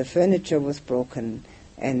 where the furniture was broken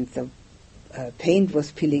and the paint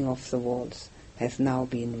was peeling off the walls, has now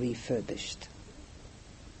been refurbished.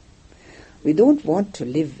 We don't want to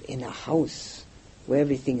live in a house where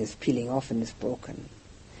everything is peeling off and is broken.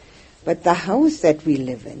 But the house that we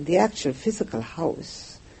live in, the actual physical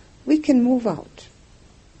house, we can move out.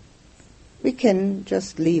 We can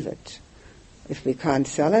just leave it. If we can't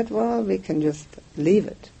sell it, well, we can just leave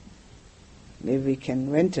it. Maybe we can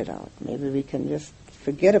rent it out. Maybe we can just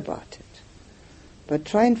forget about it. But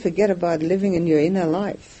try and forget about living in your inner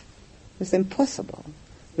life. It's impossible.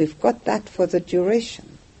 We've got that for the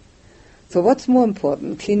duration. So what's more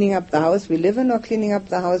important, cleaning up the house we live in or cleaning up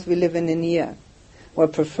the house we live in here? Well,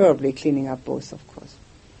 preferably cleaning up both, of course.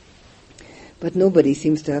 But nobody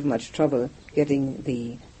seems to have much trouble getting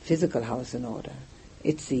the physical house in order.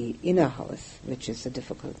 It's the inner house which is the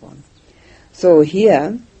difficult one. So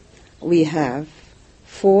here we have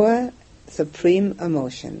 4 supreme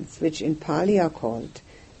emotions, which in Pali are called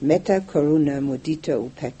Metta, Karuna, Mudita,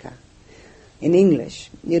 Upekkha. In English,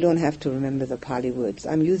 you don't have to remember the Pali words.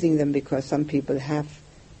 I'm using them because some people have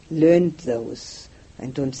learned those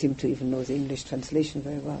and don't seem to even know the English translation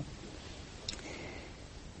very well.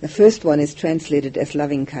 The first one is translated as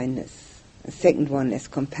loving kindness. The second one is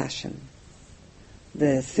compassion.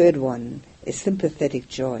 The third one is sympathetic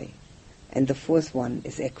joy. And the fourth one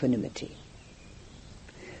is equanimity.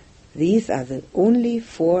 These are the only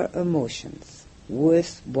 4 emotions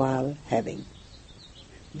worthwhile having.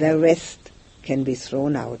 The rest can be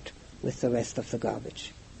thrown out with the rest of the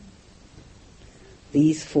garbage.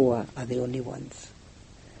 These 4 are the only ones.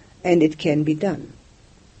 And it can be done.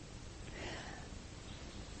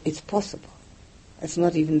 It's possible. It's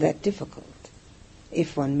not even that difficult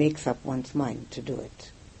if one makes up one's mind to do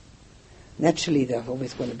it. Naturally, there's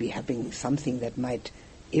always going to be having something that might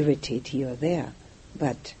irritate here or there.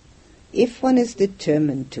 But if one is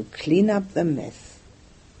determined to clean up the mess,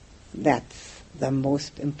 that's the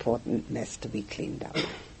most important mess to be cleaned up.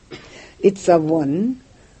 It's the one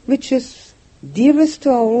which is dearest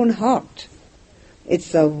to our own heart.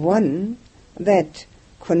 It's the one that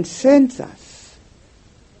concerns us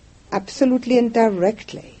absolutely and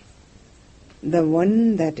directly. The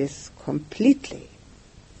one that is completely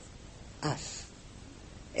us.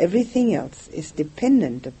 Everything else is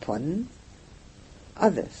dependent upon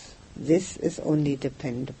others. This is only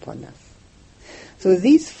dependent upon us. So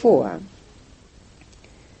these four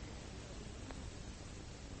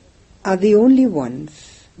are the only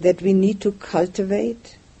ones that we need to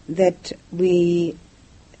cultivate, that we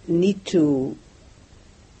need to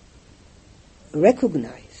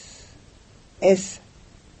recognize as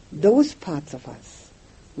those parts of us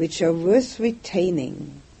which are worth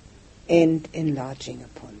retaining and enlarging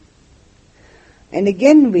upon. And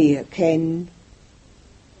again we can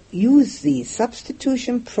use the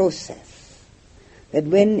substitution process, that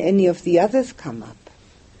when any of the others come up,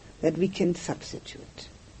 that we can substitute.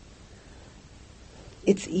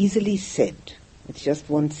 It's easily said. It's just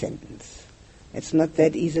one sentence. It's not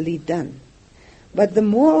that easily done. But the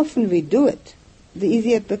more often we do it, the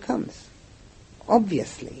easier it becomes.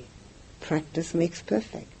 Obviously, practice makes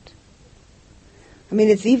perfect. I mean,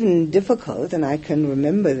 it's even difficult, and I can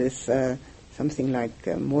remember this something like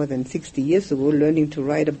more than 60 years ago, learning to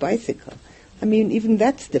ride a bicycle. I mean, even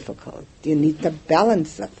that's difficult. You need to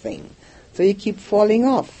balance that thing. So you keep falling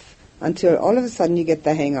off until all of a sudden you get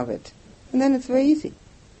the hang of it. And then it's very easy.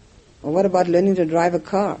 Or what about learning to drive a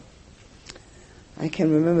car? I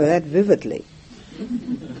can remember that vividly.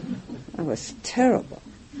 That was terrible.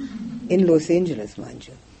 In Los Angeles, mind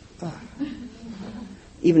you. Oh.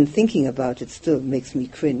 Even thinking about it still makes me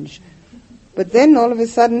cringe. But then all of a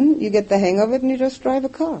sudden you get the hang of it and you just drive a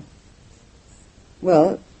car.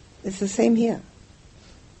 Well, it's the same here.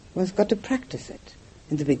 One's got to practice it.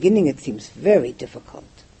 In the beginning it seems very difficult.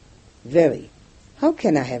 Very. How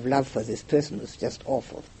can I have love for this person who's just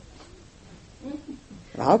awful?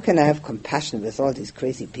 How can I have compassion with all these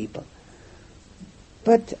crazy people?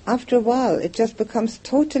 But after a while it just becomes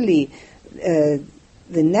totally the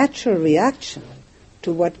natural reaction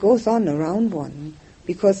to what goes on around one,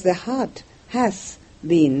 because the heart has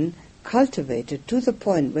been cultivated to the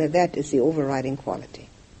point where that is the overriding quality.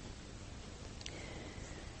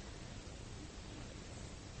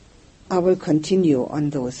 I will continue on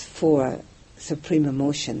those four supreme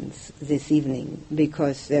emotions this evening,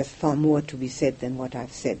 because there's far more to be said than what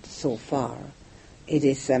I've said so far. It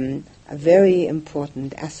is a very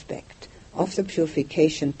important aspect of the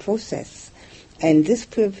purification process, and this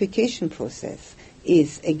purification process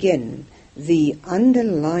is again the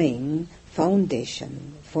underlying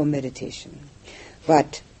foundation for meditation.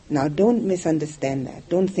 But now don't misunderstand that.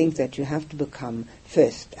 Don't think that you have to become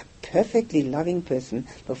first a perfectly loving person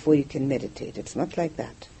before you can meditate. It's not like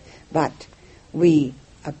that. But we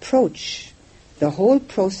approach the whole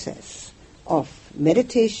process of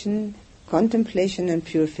meditation, contemplation and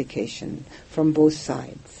purification from both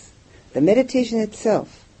sides. The meditation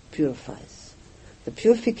itself purifies. The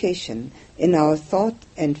purification in our thought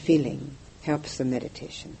and feeling helps the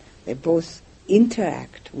meditation. They both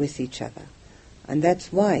interact with each other. And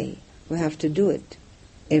that's why we have to do it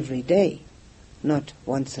every day, not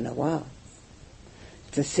once in a while.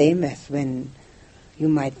 It's the same as when you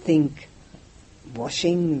might think,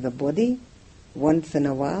 washing the body once in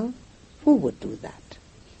a while? Who would do that?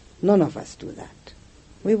 None of us do that.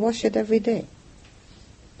 We wash it every day.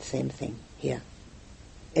 Same thing here.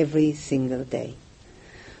 Every single day.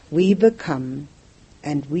 We become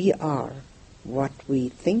and we are what we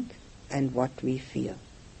think and what we feel.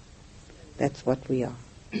 That's what we are.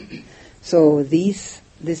 So this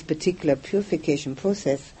particular purification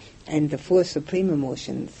process and the four supreme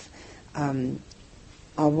emotions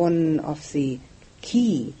are one of the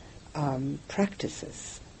key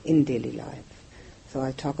practices in daily life. So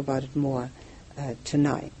I'll talk about it more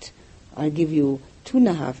tonight. I'll give you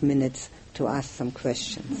 2.5 minutes to ask some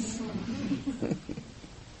questions.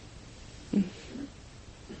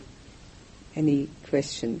 Any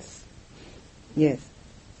questions? Yes.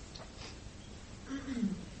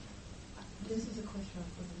 This is a question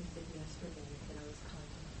of what you said yesterday that I was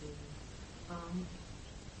contemplating.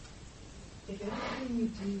 If everything you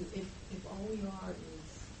do, if all we are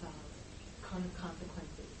is kind of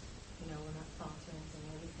consequences, we're not thoughts or anything,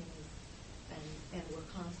 everything is, and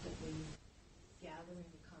we're constantly gathering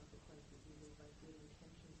the consequences either by good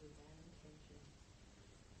intentions or bad intentions.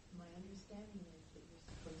 My understanding is that you're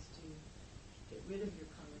supposed to get rid of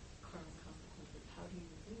your current consequences. How do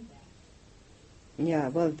you do that?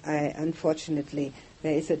 Yeah, well, unfortunately,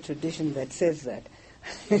 there is a tradition that says that.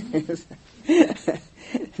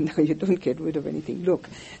 No, you don't get rid of anything. Look,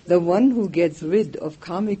 the one who gets rid of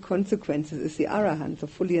karmic consequences is the Arahant, the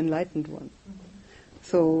fully enlightened one. Mm-hmm.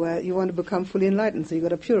 So you want to become fully enlightened, so you got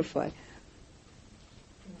to purify. No,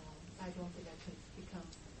 I don't think I can become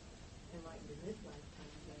enlightened in this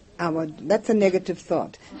lifetime. Well, that's a negative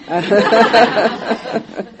thought.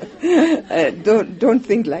 Don't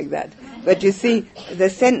think like that. But you see,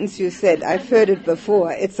 the sentence you said, I've heard it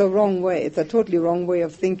before. It's a wrong way. It's a totally wrong way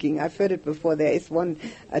of thinking. I've heard it before. There is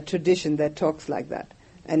a tradition that talks like that,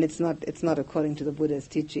 and it's not according to the Buddha's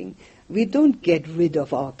teaching. We don't get rid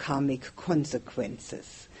of our karmic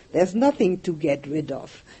consequences. There's nothing to get rid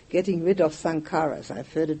of. Getting rid of sankharas,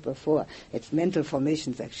 I've heard it before. It's mental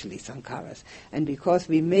formations, actually, sankharas. And because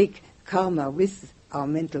we make karma with our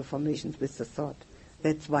mental formations, with the thought,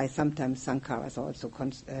 that's why sometimes sankharas are also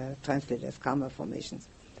translated as karma formations.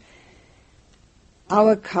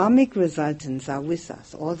 Our karmic resultants are with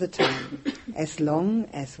us all the time, as long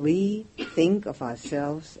as we think of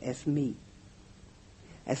ourselves as me.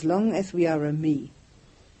 As long as we are a me.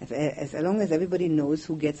 As long as everybody knows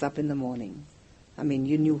who gets up in the morning. I mean,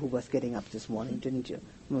 you knew who was getting up this morning, didn't you?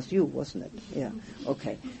 It was you, wasn't it? Yeah.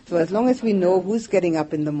 Okay. So as long as we know who's getting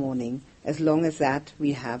up in the morning, as long as that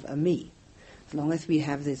we have a me. As long as we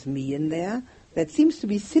have this me in there, that seems to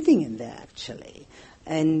be sitting in there actually.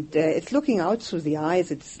 And it's looking out through the eyes,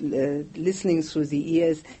 it's listening through the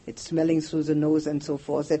ears, it's smelling through the nose and so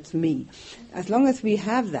forth. That's me. As long as we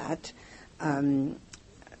have that in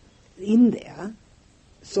there,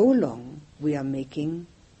 so long we are making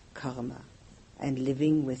karma and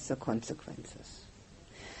living with the consequences.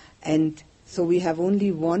 And so we have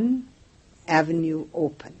only one avenue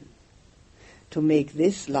open to make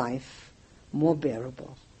this life more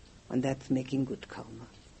bearable, and that's making good karma.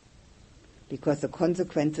 Because the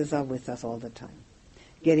consequences are with us all the time.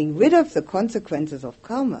 Getting rid of the consequences of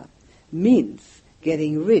karma means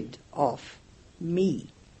getting rid of me.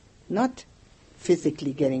 Not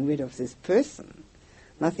physically getting rid of this person,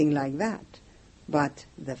 nothing like that, but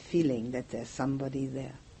the feeling that there's somebody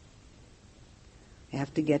there. You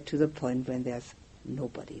have to get to the point when there's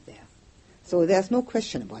nobody there. So there's no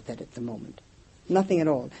question about that at the moment. Nothing at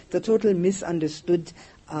all. It's a total misunderstood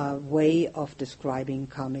way of describing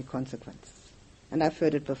karmic consequences. And I've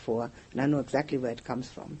heard it before, and I know exactly where it comes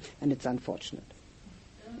from, and it's unfortunate.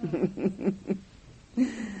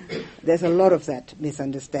 There's a lot of that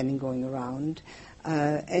misunderstanding going around,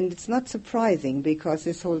 and it's not surprising because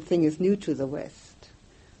this whole thing is new to the West.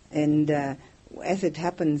 And as it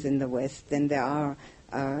happens in the West, then there are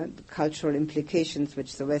cultural implications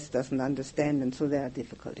which the West doesn't understand, and so there are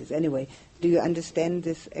difficulties. Anyway, do you understand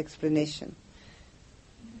this explanation?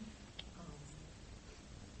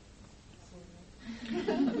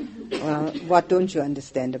 Well, what don't you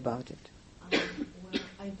understand about it? Well,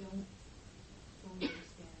 I don't fully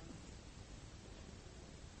understand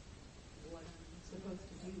what I'm supposed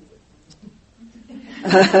to do with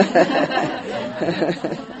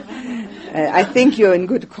them. I think you're in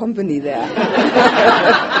good company there.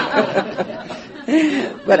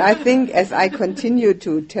 But I think as I continue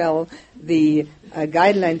to tell the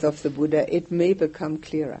guidelines of the Buddha, it may become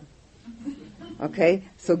clearer. Okay?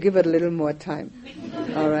 So give it a little more time.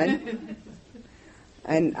 All right?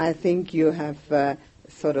 And I think you have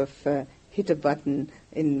sort of hit a button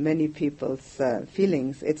in many people's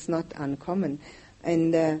feelings. It's not uncommon.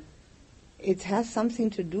 And it has something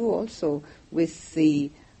to do also with the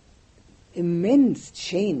immense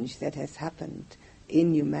change that has happened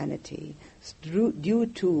in humanity due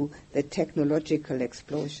to the technological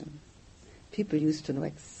explosion. People used to know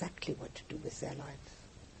exactly what to do with their lives.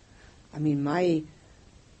 I mean, my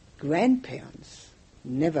grandparents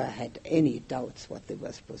never had any doubts what they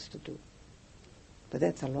were supposed to do. But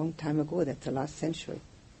that's a long time ago. That's the last century.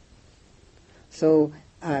 So,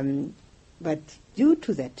 but due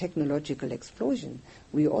to that technological explosion,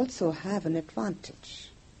 we also have an advantage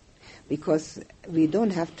because we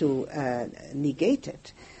don't have to negate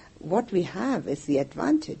it. What we have is the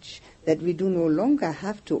advantage that we do no longer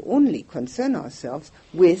have to only concern ourselves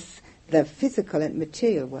with the physical and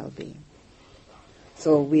material well-being.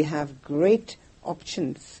 So we have great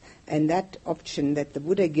options, and that option that the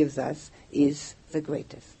Buddha gives us is the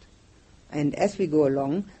greatest. And as we go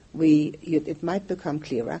along, it might become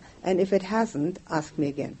clearer, and if it hasn't, ask me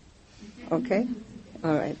again. Okay?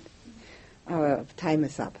 All right. Our time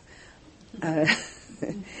is up.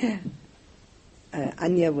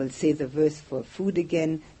 Ayya will say the verse for food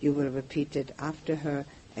again. You will repeat it after her,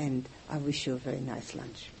 and I wish you a very nice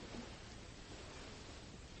lunch.